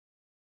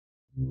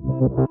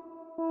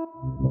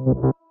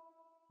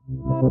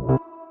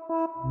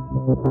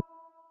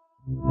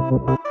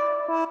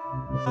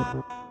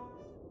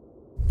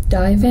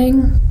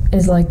Diving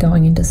is like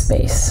going into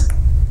space.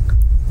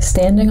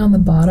 Standing on the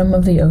bottom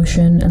of the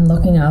ocean and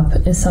looking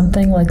up is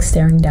something like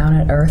staring down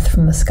at Earth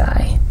from the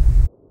sky.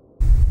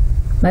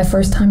 My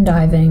first time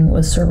diving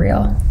was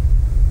surreal.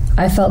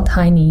 I felt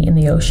tiny in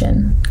the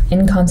ocean,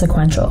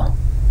 inconsequential,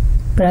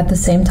 but at the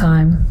same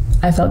time,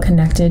 I felt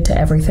connected to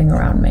everything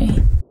around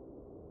me.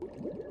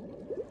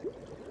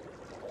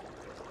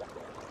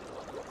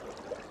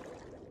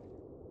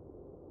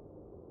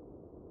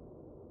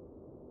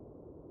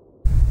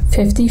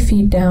 "50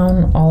 feet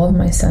down, all of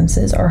my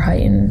senses are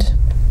heightened.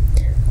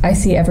 I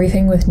see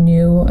everything with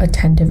new,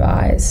 attentive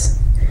eyes.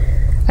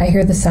 I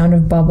hear the sound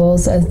of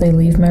bubbles as they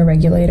leave my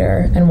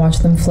regulator and watch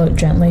them float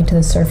gently to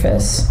the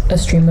surface, a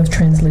stream of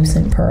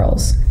translucent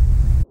pearls.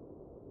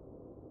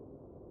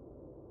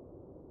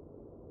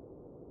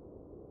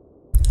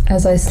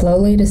 As I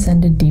slowly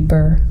descended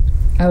deeper,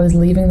 I was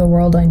leaving the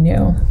world I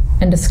knew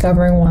and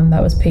discovering one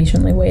that was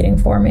patiently waiting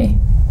for me.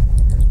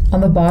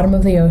 On the bottom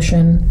of the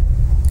ocean,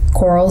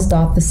 corals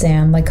dot the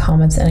sand like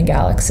comets in a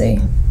galaxy.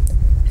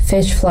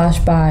 Fish flash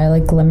by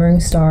like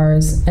glimmering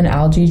stars, and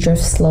algae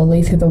drifts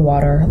slowly through the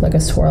water like a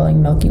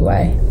swirling Milky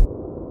Way.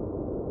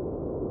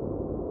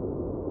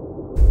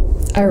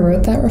 I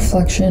wrote that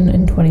reflection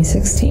in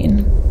 2016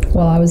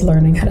 while I was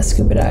learning how to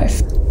scuba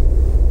dive.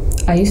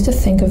 I used to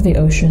think of the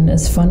ocean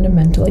as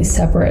fundamentally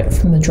separate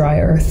from the dry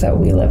earth that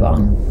we live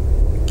on.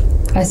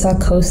 I saw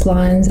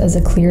coastlines as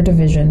a clear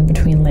division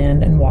between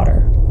land and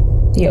water.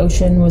 The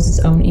ocean was its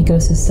own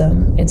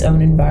ecosystem, its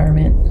own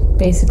environment,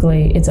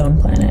 basically its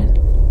own planet.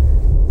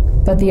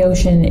 But the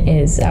ocean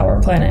is our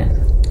planet.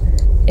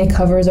 It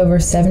covers over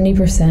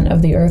 70%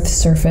 of the Earth's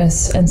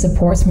surface and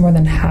supports more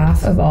than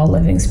half of all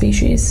living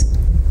species.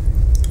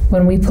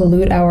 When we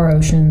pollute our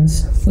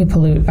oceans, we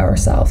pollute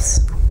ourselves.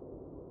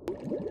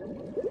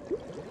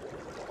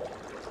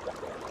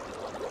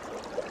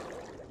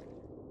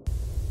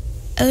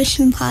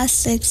 Ocean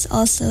plastics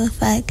also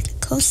affect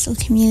coastal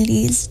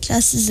communities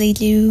just as they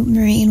do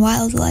marine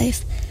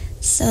wildlife,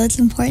 so it's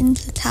important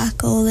to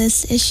tackle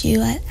this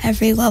issue at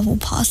every level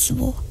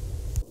possible.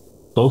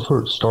 Both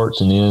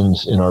starts and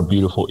ends in our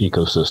beautiful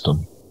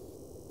ecosystem.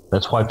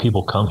 That's why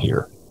people come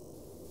here.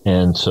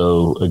 And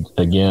so,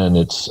 again,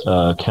 it's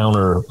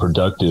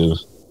counterproductive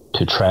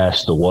to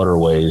trash the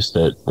waterways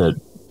that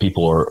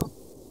people are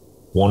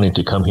wanting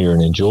to come here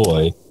and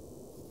enjoy.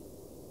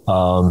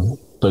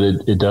 But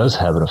it does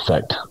have an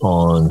effect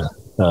on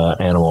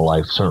animal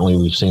life. Certainly,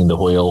 we've seen the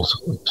whales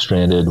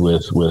stranded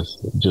with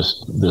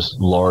just this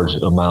large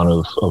amount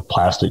of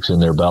plastics in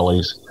their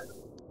bellies.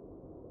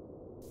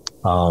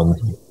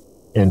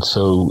 And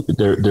so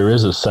there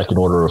is a second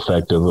order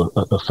effect of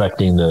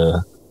affecting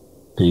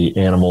the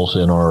animals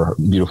in our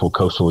beautiful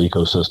coastal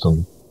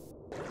ecosystem.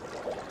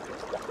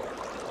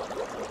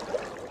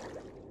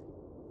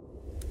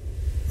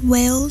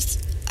 Whales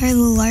are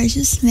the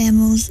largest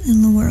mammals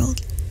in the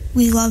world.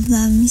 We love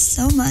them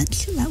so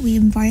much that we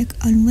embark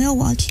on whale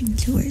watching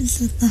tours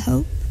with the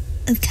hope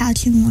of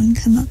catching one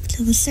come up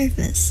to the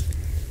surface.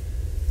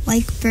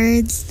 Like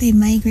birds, they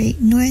migrate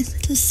north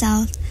to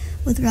south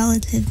with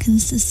relative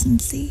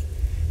consistency.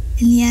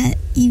 And yet,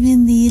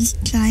 even these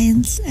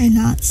giants are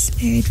not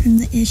spared from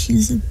the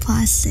issues of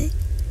plastic,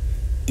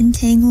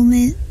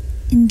 entanglement,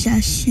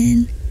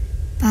 ingestion,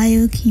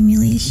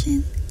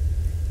 bioaccumulation.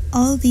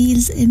 All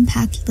these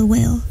impact the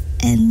whale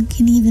and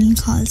can even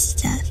cause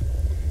death.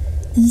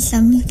 In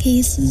some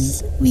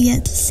cases, we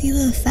get to see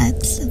the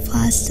effects of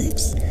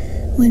plastics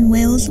when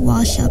whales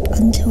wash up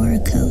onto our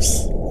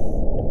coasts.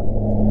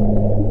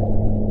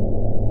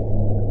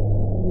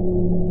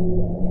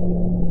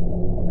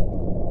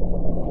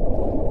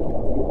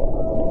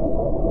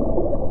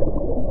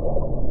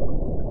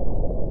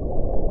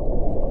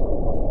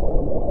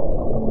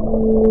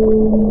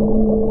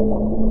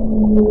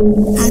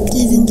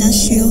 Active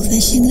industrial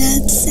fishing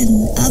nets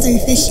and other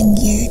fishing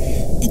gear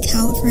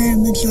account for a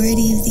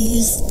majority of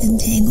these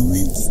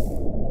entanglements.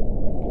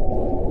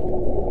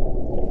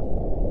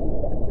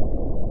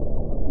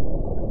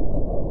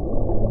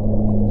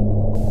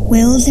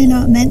 Whales are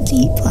not meant to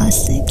eat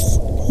plastics.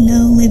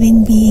 No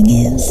living being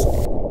is.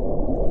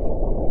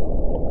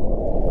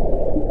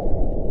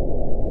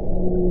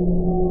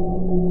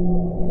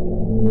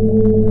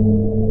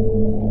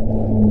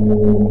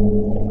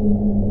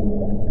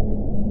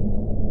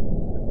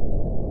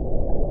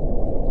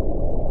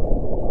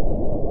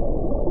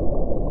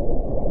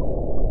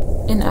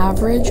 An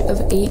average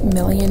of 8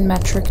 million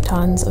metric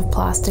tons of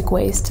plastic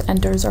waste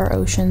enters our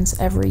oceans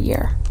every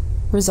year,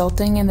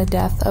 resulting in the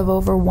death of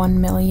over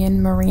 1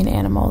 million marine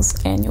animals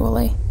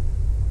annually.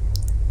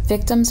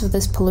 Victims of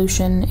this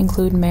pollution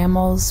include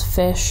mammals,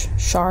 fish,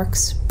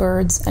 sharks,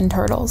 birds, and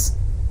turtles.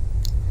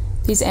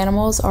 These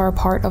animals are a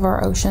part of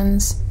our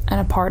oceans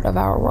and a part of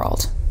our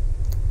world.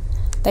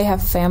 They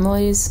have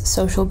families,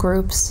 social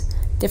groups,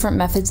 different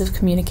methods of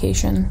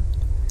communication.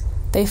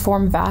 They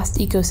form vast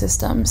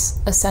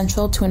ecosystems,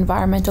 essential to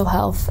environmental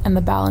health and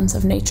the balance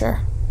of nature.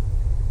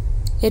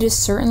 It is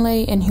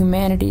certainly in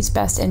humanity's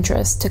best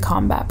interest to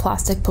combat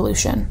plastic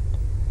pollution,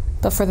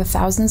 but for the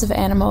thousands of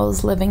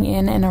animals living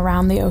in and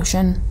around the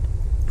ocean,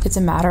 it's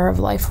a matter of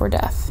life or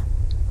death.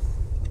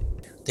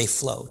 They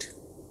float.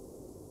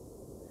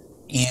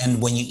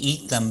 And when you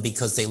eat them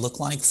because they look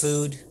like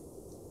food,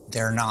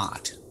 they're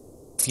not.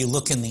 If you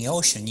look in the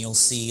ocean, you'll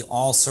see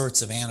all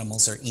sorts of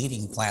animals are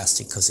eating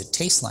plastic because it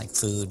tastes like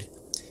food,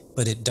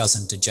 but it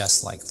doesn't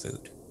digest like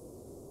food.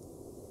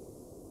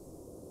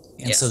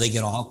 And so they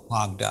get all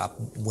clogged up.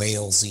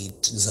 Whales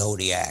eat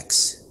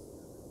zodiacs.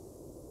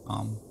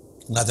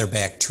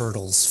 Leatherback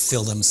turtles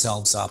fill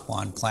themselves up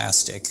on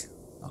plastic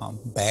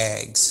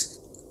bags.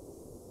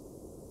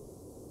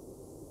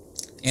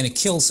 And it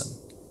kills them.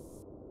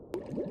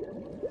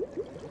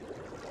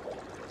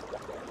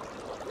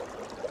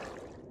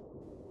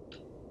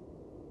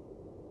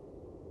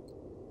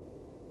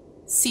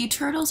 Sea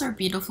turtles are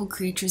beautiful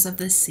creatures of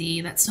the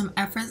sea that swim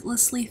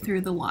effortlessly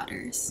through the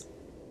waters.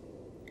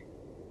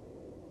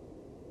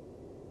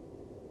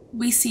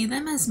 We see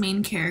them as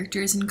main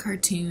characters in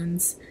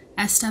cartoons,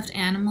 as stuffed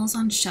animals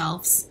on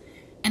shelves,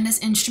 and as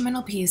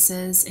instrumental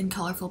pieces in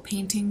colorful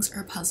paintings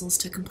or puzzles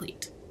to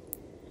complete.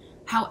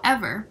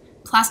 However,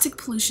 plastic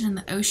pollution in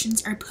the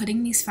oceans are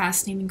putting these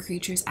fascinating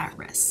creatures at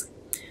risk.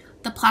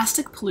 The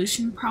plastic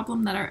pollution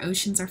problem that our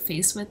oceans are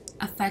faced with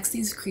affects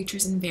these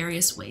creatures in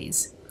various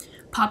ways.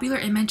 Popular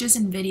images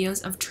and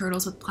videos of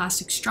turtles with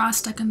plastic straws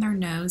stuck in their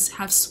nose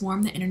have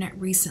swarmed the internet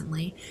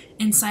recently,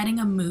 inciting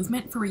a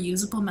movement for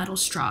reusable metal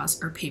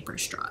straws or paper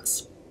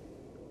straws.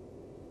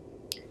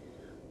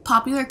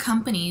 Popular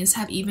companies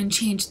have even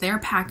changed their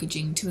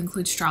packaging to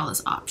include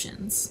strawless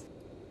options.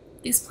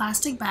 These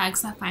plastic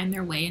bags that find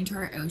their way into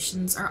our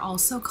oceans are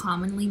also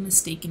commonly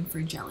mistaken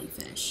for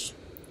jellyfish.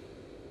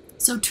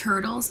 So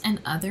turtles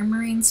and other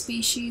marine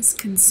species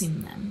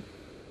consume them.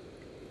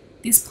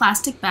 These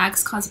plastic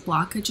bags cause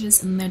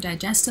blockages in their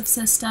digestive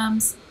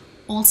systems,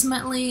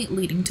 ultimately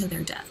leading to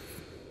their death.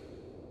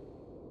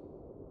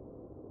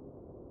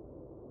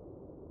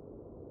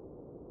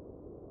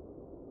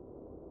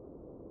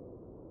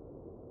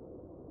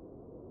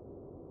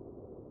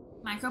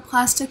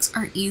 Microplastics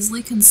are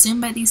easily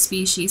consumed by these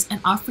species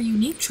and offer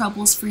unique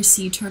troubles for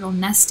sea turtle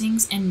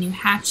nestings and new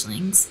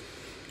hatchlings,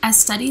 as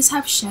studies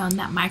have shown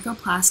that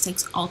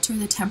microplastics alter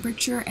the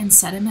temperature and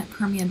sediment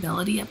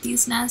permeability of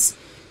these nests,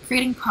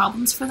 creating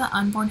problems for the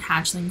unborn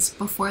hatchlings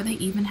before they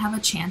even have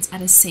a chance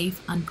at a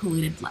safe,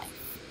 unpolluted life.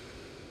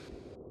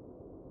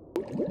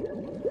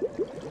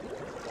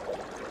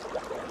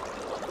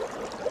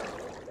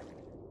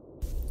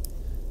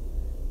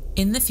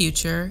 In the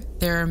future,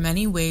 there are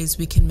many ways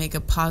we can make a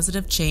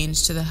positive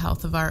change to the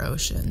health of our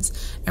oceans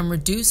and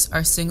reduce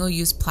our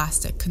single-use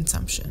plastic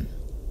consumption.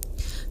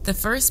 The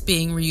first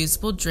being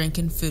reusable drink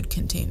and food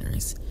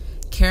containers.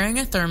 Carrying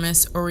a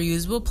thermos or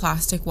reusable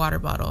plastic water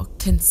bottle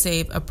can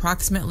save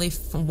approximately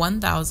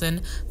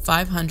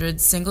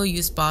 1,500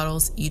 single-use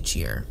bottles each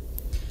year.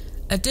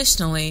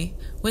 Additionally,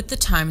 with the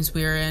times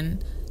we are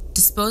in,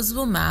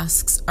 disposable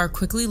masks are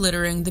quickly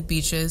littering the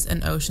beaches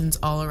and oceans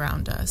all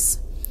around us.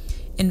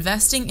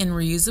 Investing in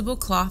reusable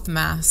cloth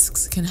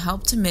masks can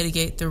help to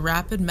mitigate the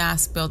rapid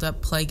mask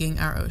buildup plaguing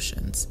our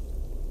oceans.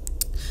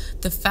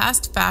 The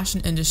fast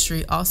fashion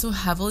industry also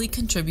heavily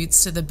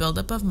contributes to the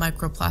buildup of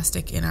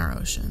microplastic in our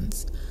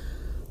oceans.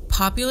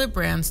 Popular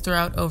brands throw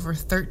out over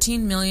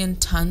 13 million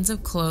tons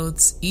of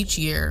clothes each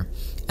year,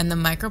 and the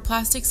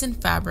microplastics in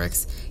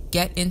fabrics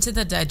get into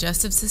the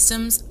digestive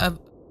systems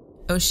of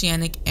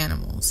oceanic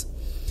animals.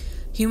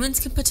 Humans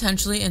can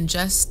potentially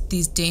ingest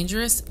these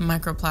dangerous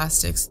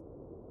microplastics.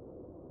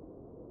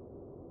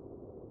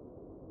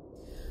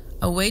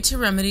 A way to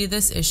remedy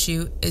this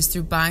issue is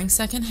through buying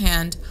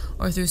secondhand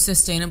or through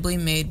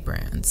sustainably made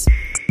brands.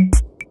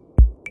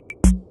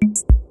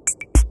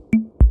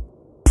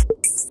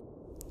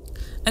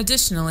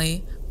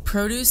 Additionally,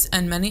 produce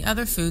and many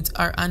other foods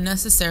are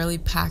unnecessarily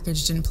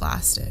packaged in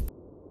plastic.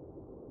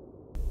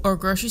 Or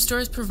grocery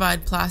stores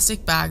provide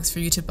plastic bags for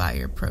you to buy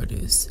your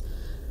produce.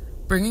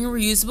 Bringing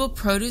reusable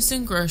produce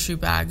in grocery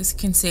bags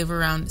can save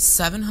around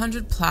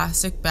 700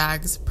 plastic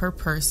bags per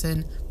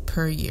person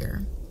per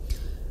year.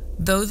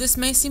 Though this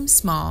may seem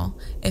small,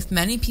 if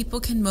many people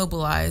can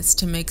mobilize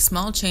to make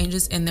small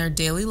changes in their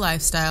daily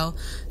lifestyle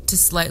to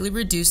slightly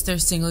reduce their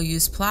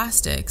single-use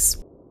plastics,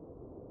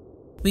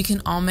 we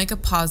can all make a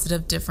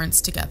positive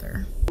difference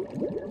together.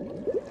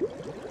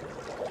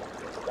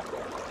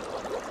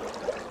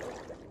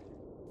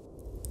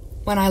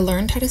 When I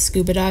learned how to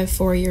scuba dive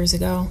 4 years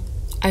ago,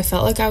 I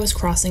felt like I was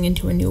crossing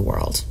into a new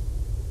world.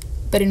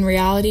 But in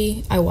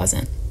reality, I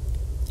wasn't.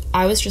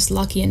 I was just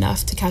lucky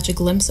enough to catch a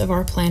glimpse of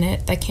our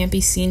planet that can't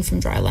be seen from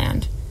dry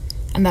land,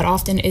 and that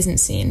often isn't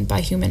seen by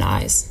human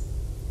eyes.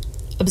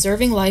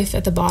 Observing life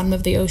at the bottom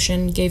of the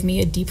ocean gave me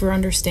a deeper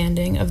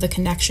understanding of the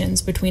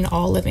connections between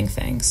all living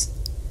things.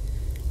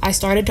 I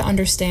started to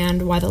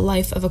understand why the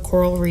life of a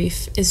coral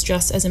reef is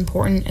just as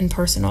important and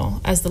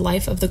personal as the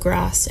life of the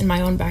grass in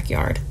my own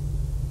backyard.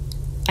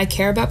 I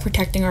care about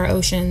protecting our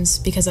oceans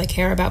because I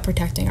care about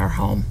protecting our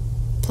home,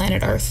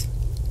 planet Earth.